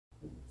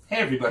Hey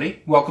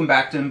everybody, welcome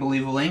back to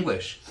Unbelievable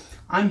English.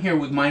 I'm here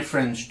with my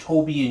friends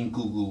Toby and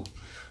Gugu.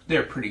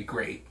 They're pretty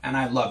great, and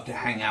I love to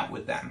hang out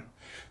with them.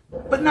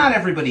 But not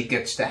everybody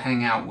gets to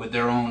hang out with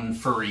their own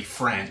furry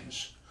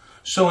friends.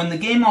 So in the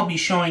game I'll be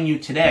showing you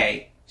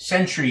today,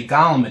 Century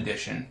Golem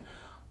Edition,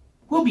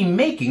 we'll be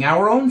making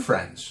our own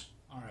friends.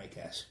 Alright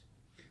guys,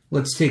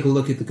 let's take a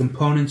look at the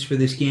components for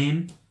this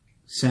game,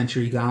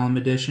 Century Golem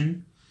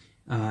Edition.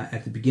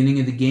 At the beginning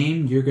of the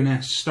game, you're going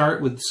to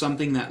start with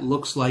something that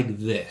looks like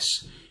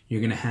this. You're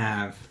going to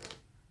have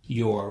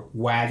your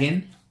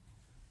wagon,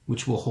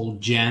 which will hold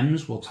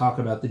gems. We'll talk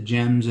about the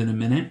gems in a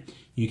minute.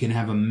 You can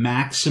have a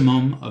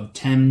maximum of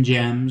 10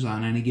 gems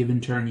on any given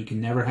turn. You can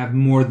never have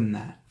more than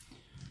that.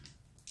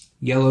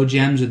 Yellow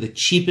gems are the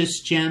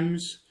cheapest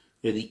gems.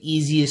 They're the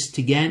easiest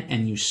to get,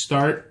 and you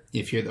start,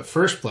 if you're the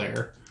first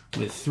player,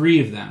 with 3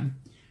 of them.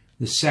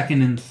 The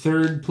second and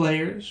third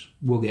players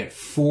will get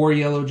 4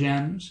 yellow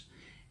gems.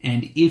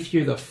 And if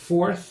you're the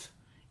 4th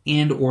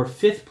and or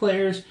 5th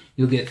players,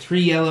 you'll get 3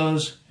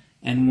 yellows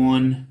and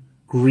 1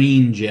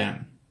 green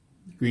gem.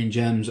 Green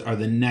gems are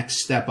the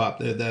next step up.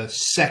 They're the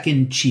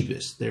second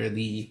cheapest. They're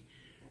the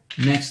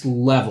next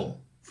level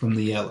from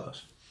the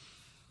yellows.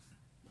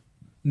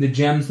 The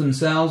gems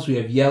themselves, we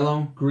have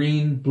yellow,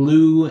 green,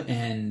 blue,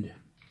 and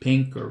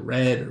pink or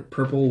red or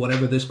purple,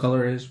 whatever this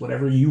color is.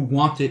 Whatever you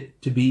want it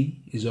to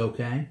be is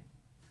okay.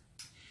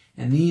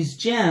 And these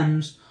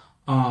gems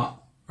are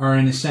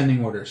in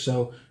ascending order.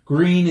 So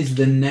green is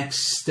the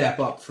next step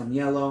up from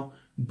yellow.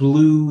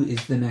 Blue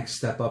is the next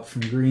step up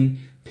from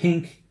green.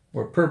 Pink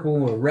or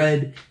purple or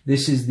red,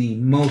 this is the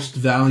most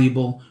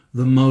valuable,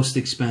 the most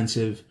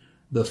expensive,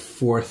 the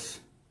 4th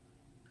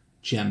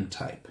gem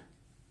type.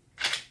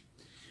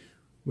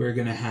 We're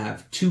going to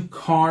have 2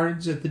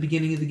 cards at the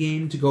beginning of the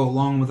game to go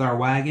along with our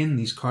wagon.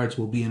 These cards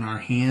will be in our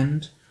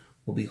hand.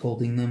 We'll be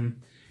holding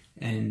them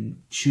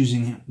and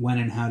choosing when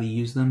and how to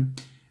use them.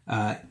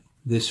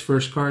 This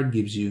first card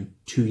gives you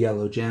 2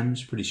 yellow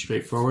gems, pretty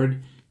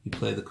straightforward. You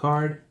play the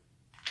card,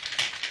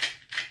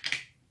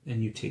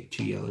 and you take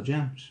 2 yellow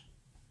gems.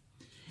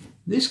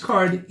 This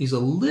card is a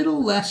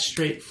little less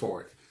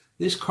straightforward.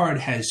 This card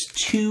has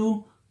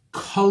 2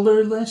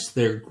 colorless,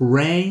 they're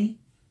gray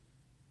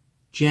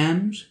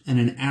gems, and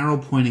an arrow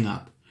pointing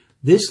up.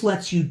 This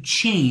lets you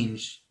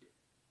change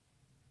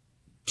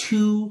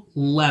 2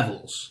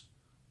 levels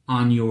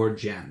on your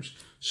gems.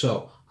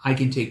 So I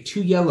can take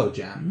 2 yellow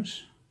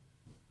gems,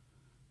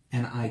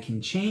 and I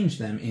can change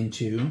them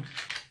into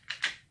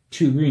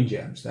 2 green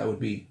gems. That would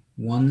be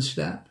 1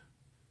 step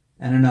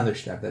and another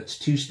step. That's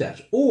 2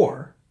 steps.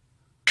 Or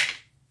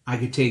I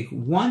could take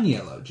 1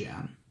 yellow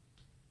gem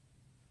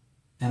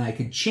and I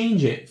could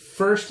change it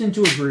first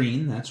into a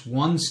green. That's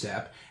 1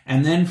 step.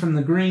 And then from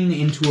the green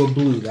into a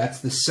blue. That's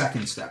the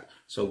 2nd step.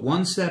 So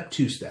 1 step,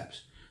 2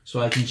 steps. So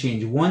I can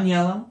change 1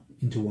 yellow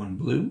into 1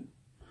 blue.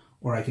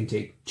 Or I can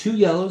take 2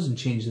 yellows and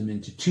change them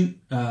into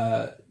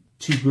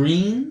 2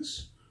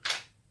 greens.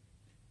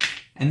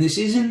 And this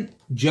isn't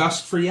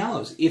just for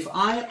yellows. If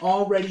I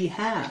already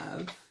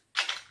have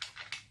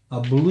a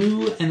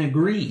blue and a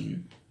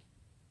green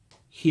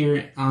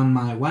here on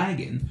my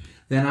wagon,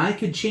 then I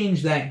could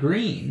change that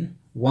green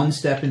 1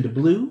 step into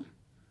blue,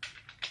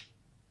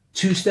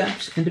 2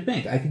 steps into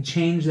pink. I could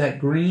change that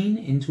green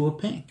into a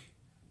pink.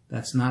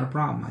 That's not a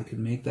problem. I could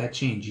make that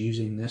change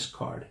using this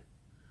card.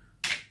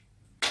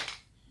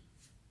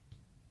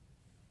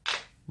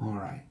 All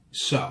right,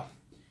 so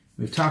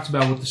we've talked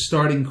about what the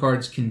starting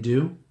cards can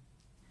do.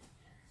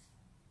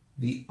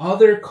 The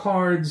other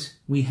cards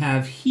we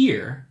have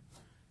here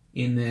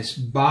in this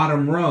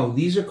bottom row,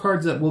 these are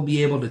cards that we'll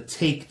be able to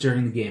take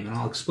during the game, and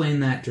I'll explain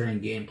that during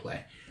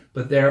gameplay.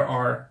 But there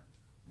are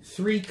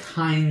 3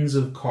 kinds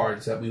of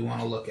cards that we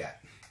want to look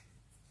at.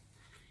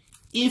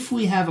 If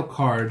we have a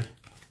card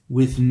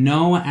with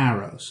no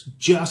arrows,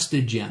 just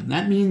a gem,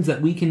 that means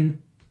that we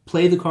can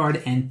play the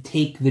card and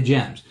take the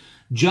gems.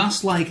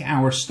 Just like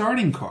our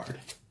starting card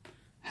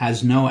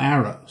has no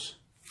arrows.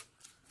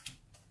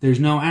 There's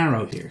no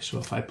arrow here, so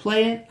if I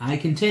play it, I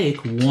can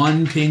take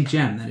 1 pink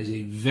gem. That is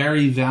a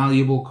very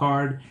valuable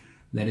card.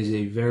 That is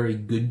a very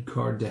good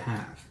card to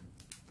have.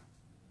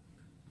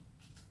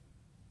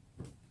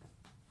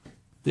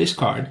 This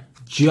card,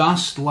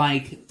 just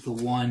like the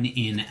one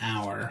in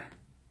our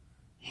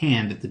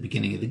hand at the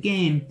beginning of the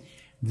game,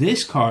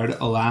 this card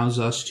allows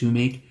us to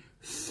make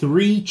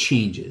 3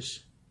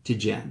 changes to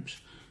gems.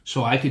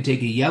 So I could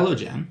take a yellow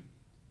gem,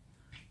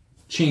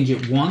 change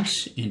it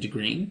once into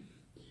green,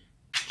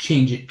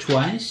 change it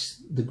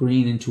twice, the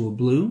green into a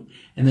blue,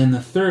 and then the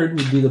 3rd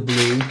would be the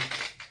blue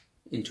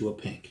into a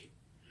pink.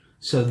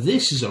 So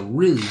this is a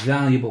really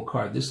valuable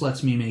card. This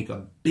lets me make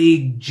a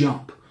big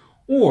jump.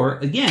 Or,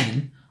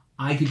 again,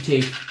 I could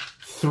take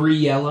 3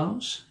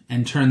 yellows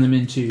and turn them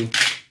into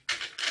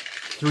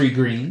 3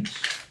 greens.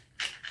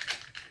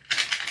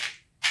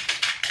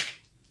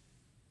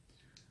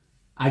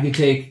 I could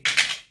take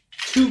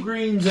 2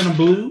 greens and a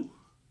blue,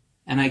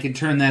 and I can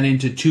turn that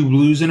into 2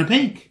 blues and a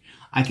pink.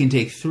 I can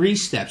take 3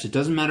 steps. It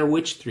doesn't matter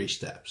which 3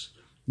 steps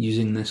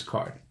using this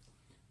card.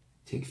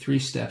 Take 3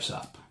 steps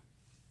up.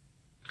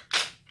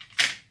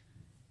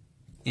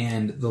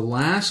 And the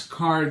last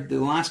card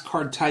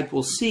type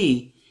we'll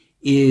see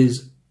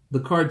is the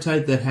card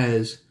type that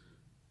has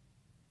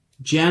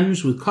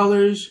gems with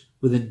colors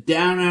with a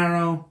down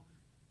arrow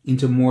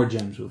into more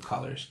gems with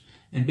colors.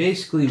 And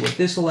basically what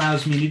this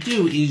allows me to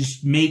do is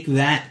make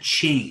that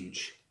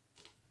change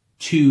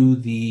to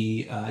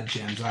the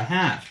gems I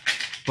have.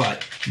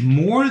 But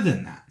more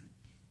than that,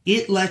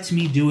 it lets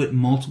me do it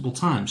multiple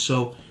times.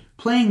 So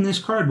playing this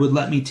card would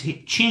let me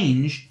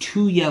change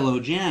 2 yellow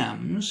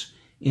gems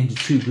into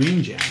 2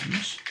 green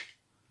gems.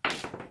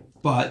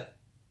 But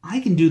I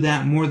can do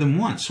that more than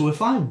once. So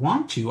if I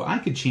want to, I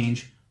could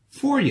change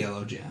 4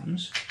 yellow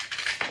gems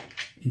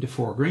into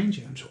 4 green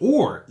gems.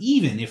 Or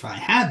even if I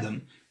had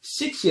them,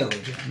 6 yellow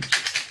gems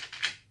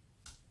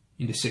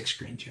into 6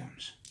 green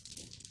gems.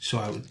 So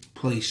I would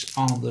place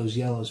all of those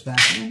yellows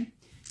back in,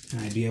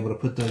 and I'd be able to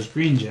put those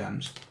green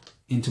gems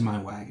into my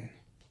wagon,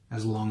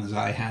 as long as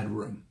I had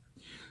room.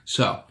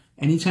 So,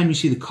 anytime you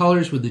see the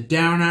colors with the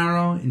down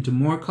arrow into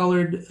more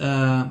colored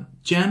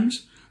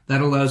gems,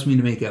 that allows me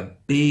to make a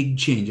big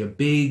change, a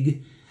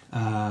big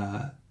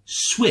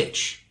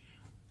switch.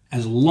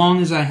 As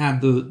long as I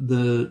have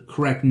the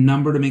correct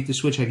number to make the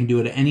switch, I can do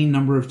it any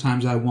number of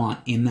times I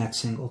want in that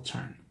single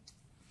turn.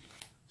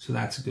 So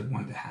that's a good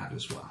one to have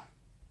as well.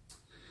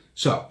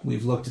 So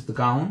we've looked at the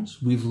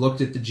golems, we've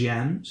looked at the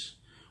gems,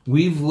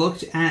 we've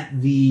looked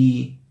at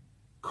the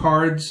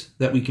cards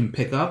that we can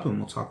pick up, and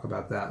we'll talk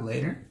about that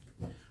later.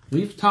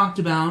 We've talked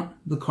about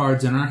the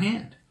cards in our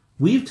hand.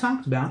 We've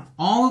talked about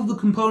all of the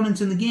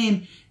components in the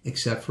game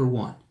except for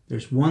one.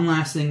 There's one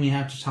last thing we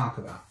have to talk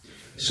about.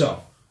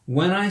 So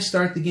when I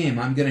start the game,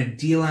 I'm going to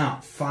deal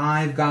out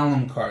 5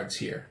 golem cards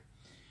here.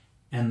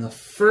 And the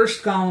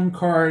first golem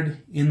card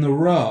in the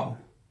row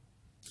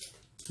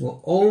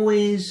will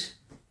always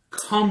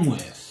come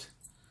with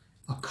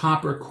a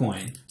copper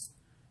coin.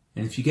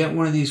 And if you get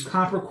one of these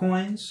copper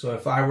coins, so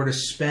if I were to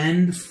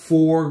spend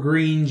 4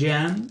 green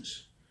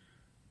gems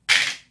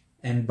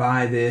and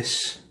buy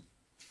this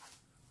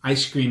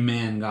Ice Cream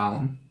Man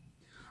golem,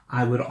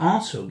 I would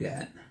also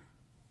get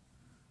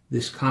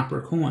this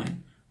copper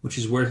coin, which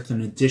is worth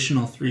an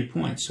additional 3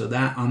 points. So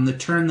that on the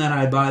turn that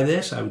I buy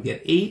this, I would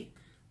get 8,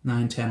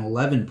 9, 10,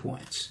 11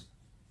 points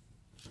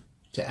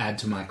to add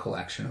to my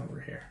collection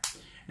over here.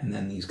 And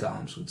then these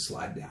golems would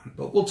slide down.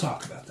 But we'll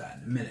talk about that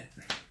in a minute.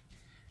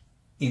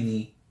 In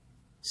the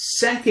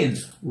second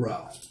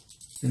row,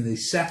 in the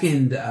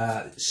second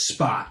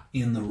spot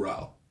in the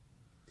row,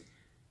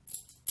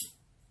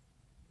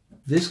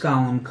 this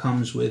golem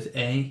comes with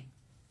a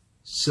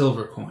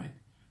silver coin.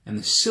 And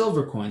the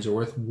silver coins are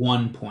worth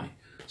 1 point.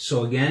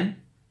 So again,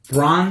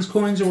 bronze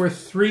coins are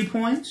worth 3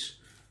 points.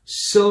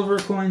 Silver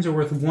coins are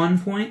worth 1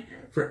 point.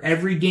 For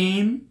every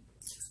game,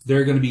 there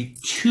are going to be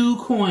 2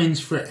 coins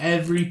for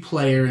every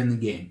player in the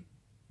game.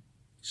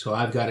 So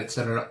I've got it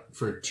set up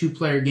for a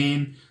 2-player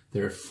game.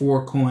 There are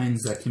 4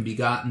 coins that can be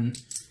gotten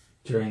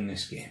during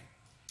this game.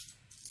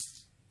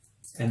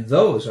 And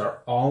those are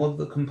all of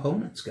the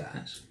components,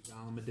 guys.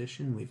 Golem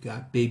Edition, we've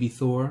got Baby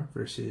Thor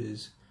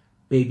versus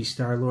Baby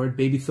Star-Lord.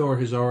 Baby Thor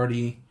has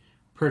already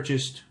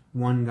purchased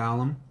 1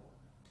 golem.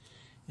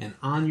 And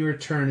on your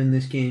turn in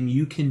this game,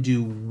 you can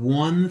do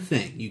one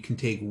thing. You can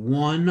take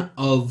one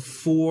of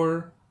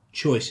 4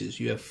 choices.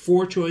 You have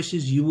 4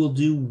 choices. You will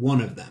do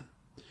one of them.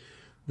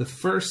 The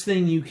first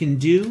thing you can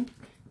do,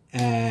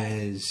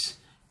 as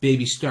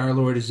Baby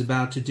Star-Lord is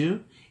about to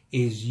do,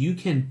 is you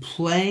can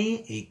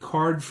play a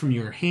card from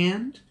your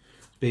hand.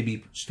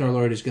 Baby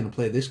Star-Lord is going to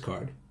play this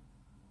card.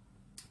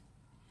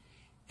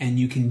 And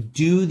you can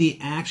do the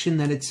action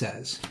that it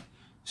says.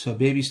 So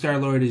Baby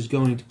Star-Lord is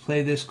going to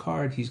play this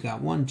card. He's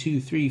got 1, 2,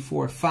 3,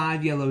 4,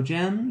 5 yellow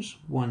gems.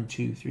 1,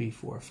 2, 3,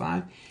 4,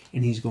 5.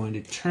 And he's going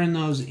to turn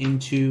those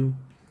into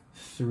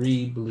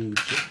 3 blue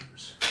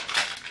gems.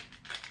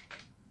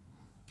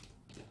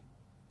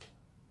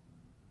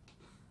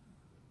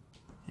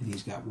 And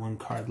he's got 1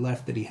 card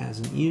left that he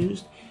hasn't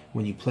used.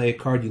 When you play a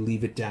card, you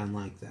leave it down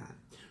like that.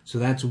 So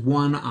that's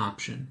one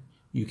option.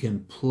 You can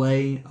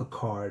play a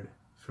card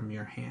from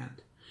your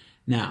hand.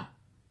 Now,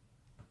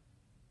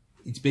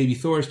 it's Baby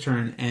Thor's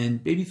turn,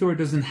 and Baby Thor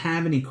doesn't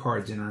have any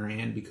cards in her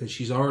hand because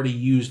she's already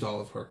used all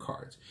of her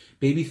cards.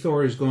 Baby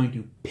Thor is going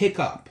to pick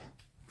up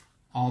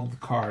all of the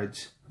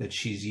cards that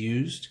she's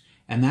used,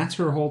 and that's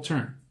her whole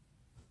turn.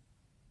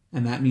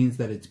 And that means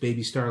that it's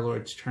Baby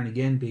Star-Lord's turn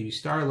again. Baby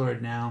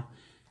Star-Lord now,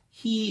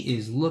 he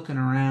is looking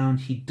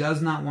around. He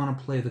does not want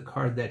to play the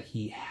card that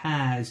he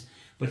has,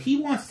 but he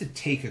wants to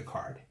take a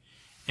card.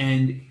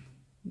 And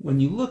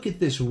when you look at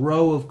this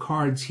row of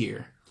cards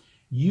here,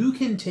 you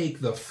can take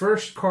the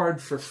first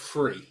card for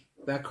free.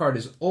 That card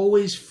is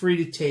always free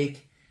to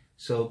take,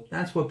 so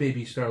that's what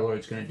Baby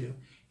Star-Lord's going to do.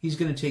 He's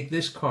going to take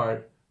this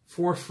card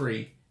for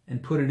free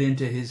and put it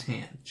into his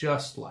hand,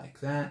 just like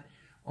that.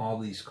 All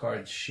these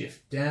cards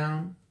shift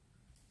down,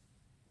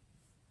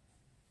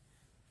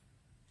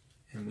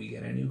 and we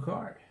get a new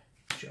card,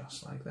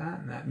 just like that.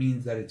 And that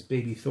means that it's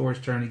Baby Thor's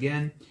turn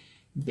again.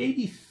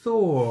 Baby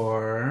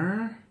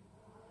Thor,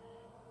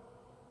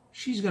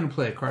 she's going to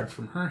play a card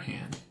from her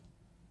hand.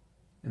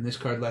 And this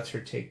card lets her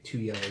take 2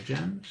 yellow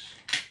gems.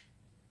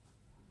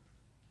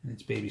 And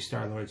it's Baby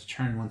Star-Lord's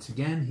turn once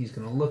again. He's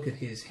going to look at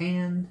his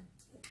hand.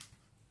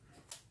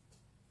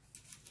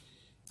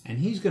 And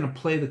he's going to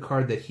play the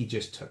card that he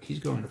just took. He's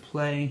going to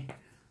play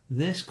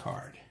this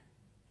card.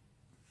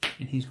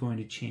 And he's going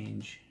to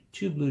change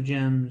 2 blue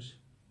gems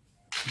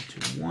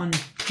into 1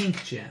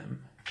 pink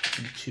gem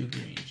and 2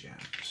 green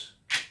gems.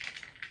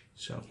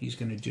 So he's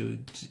going to do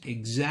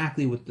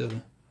exactly what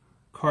the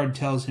card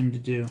tells him to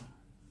do.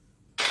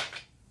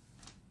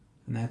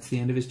 And that's the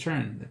end of his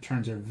turn. The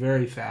turns are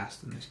very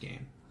fast in this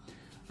game.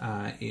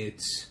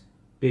 It's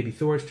Baby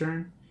Thor's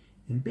turn.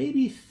 And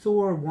Baby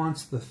Thor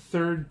wants the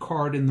 3rd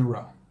card in the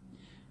row.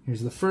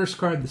 Here's the first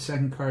card, the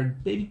second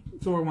card. Baby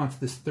Thor wants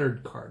this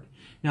 3rd card.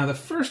 Now, the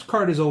first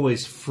card is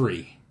always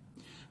free.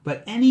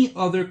 But any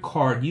other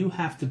card, you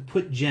have to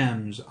put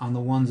gems on the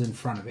ones in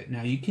front of it.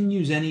 Now, you can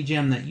use any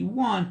gem that you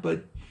want,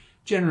 but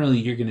generally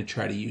you're going to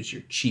try to use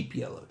your cheap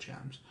yellow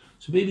gems.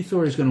 So Baby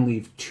Thor is going to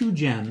leave 2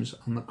 gems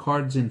on the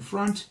cards in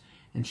front,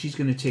 and she's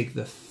going to take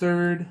the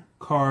 3rd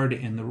card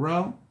in the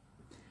row.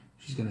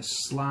 She's going to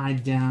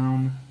slide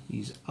down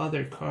these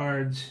other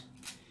cards,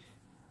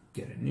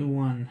 get a new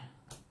one,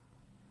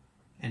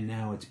 and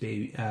now it's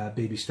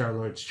Baby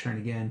Star-Lord's turn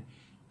again.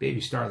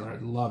 Baby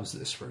Star-Lord loves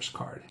this first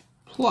card.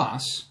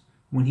 Plus,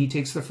 when he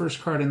takes the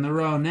first card in the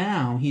row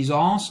now, he's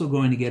also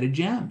going to get a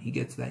gem. He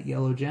gets that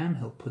yellow gem.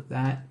 He'll put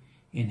that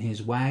in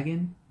his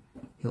wagon.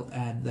 He'll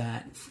add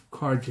that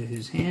card to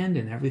his hand,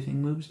 and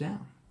everything moves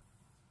down.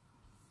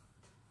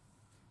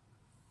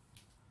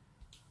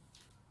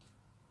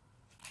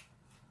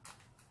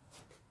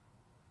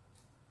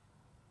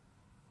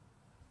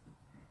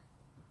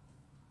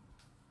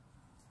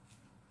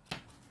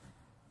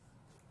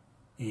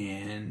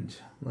 And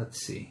let's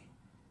see.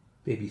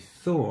 Baby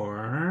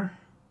Thor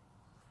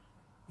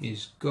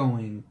is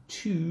going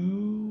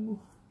to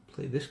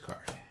play this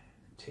card.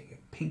 Take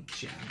a pink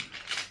gem.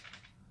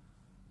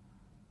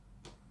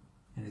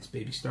 And it's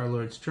Baby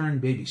Star-Lord's turn.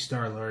 Baby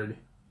Star-Lord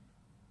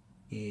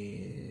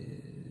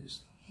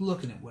is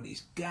looking at what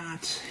he's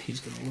got.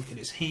 He's going to look at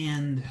his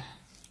hand.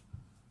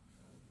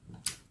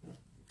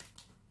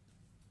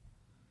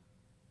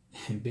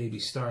 And Baby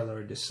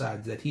Star-Lord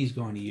decides that he's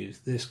going to use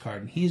this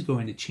card, and he's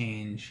going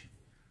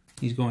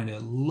to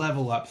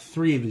level up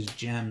 3 of his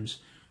gems.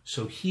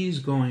 So he's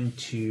going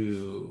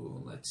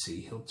to, let's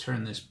see, he'll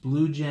turn this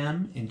blue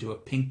gem into a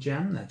pink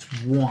gem. That's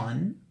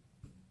 1.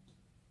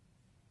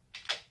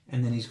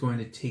 And then he's going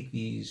to take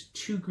these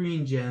 2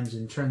 green gems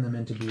and turn them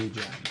into blue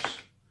gems.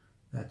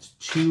 That's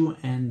 2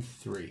 and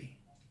 3.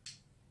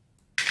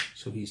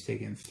 So he's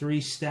taken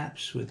 3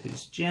 steps with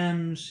his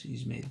gems.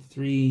 He's made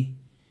 3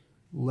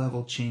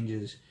 level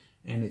changes,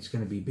 and it's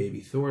going to be Baby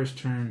Thor's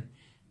turn.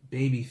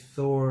 Baby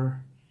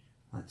Thor,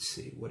 let's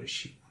see, what does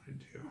she want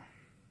to do?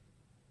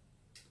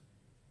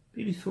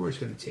 Baby Thor is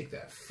going to take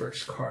that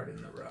first card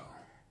in the row.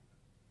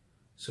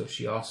 So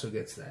she also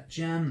gets that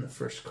gem. The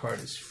first card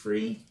is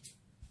free.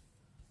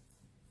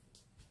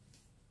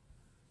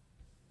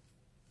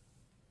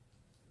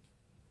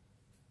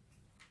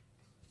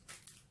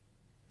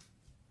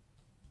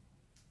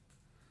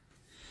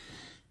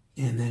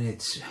 And then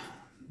it's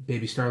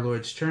Baby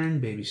Star-Lord's turn.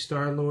 Baby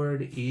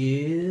Star-Lord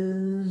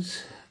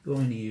is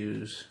going to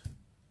use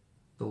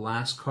the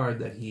last card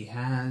that he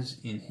has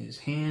in his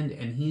hand,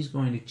 and he's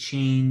going to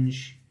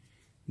change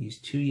these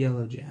 2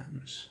 yellow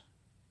gems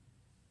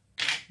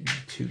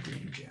into 2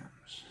 green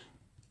gems.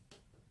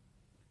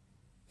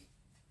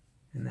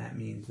 And that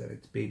means that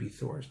it's Baby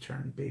Thor's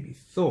turn. Baby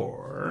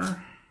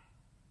Thor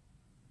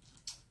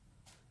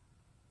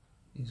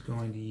is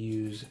going to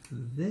use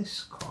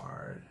this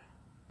card.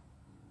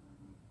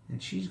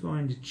 And she's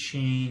going to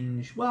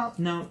change, well,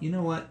 no, you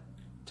know what?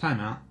 Time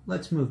out.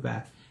 Let's move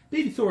back.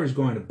 Baby Thor is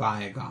going to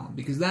buy a golem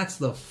because that's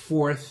the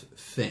 4th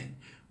thing.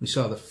 We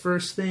saw the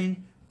first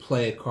thing,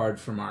 play a card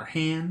from our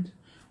hand.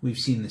 We've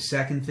seen the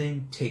second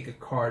thing, take a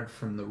card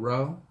from the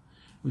row.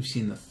 We've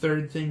seen the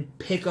third thing,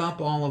 pick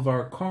up all of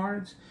our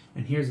cards.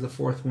 And here's the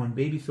 4th one.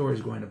 Baby Thor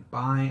is going to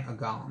buy a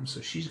golem. So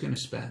she's going to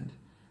spend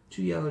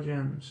 2 yellow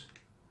gems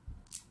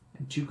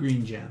and 2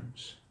 green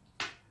gems.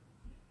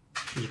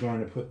 She's going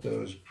to put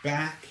those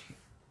back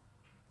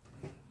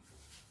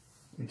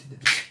into the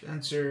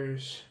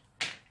dispensers.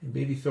 And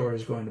Baby Thor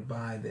is going to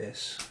buy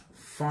this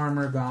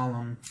farmer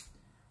golem.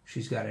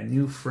 She's got a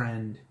new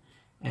friend.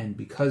 And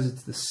because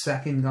it's the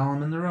 2nd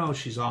golem in the row,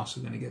 she's also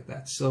going to get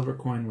that silver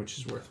coin, which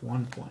is worth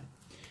 1 point.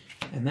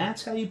 And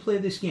that's how you play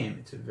this game.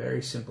 It's a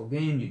very simple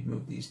game. You'd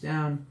move these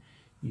down.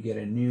 You get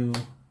a new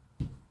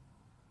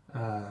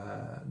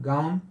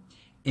golem.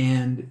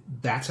 And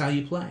that's how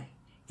you play.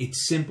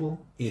 It's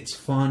simple, it's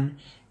fun.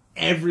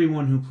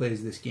 Everyone who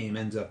plays this game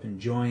ends up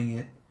enjoying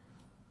it.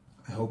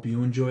 I hope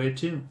you enjoy it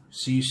too.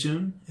 See you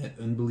soon at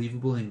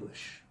Unbelievable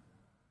English.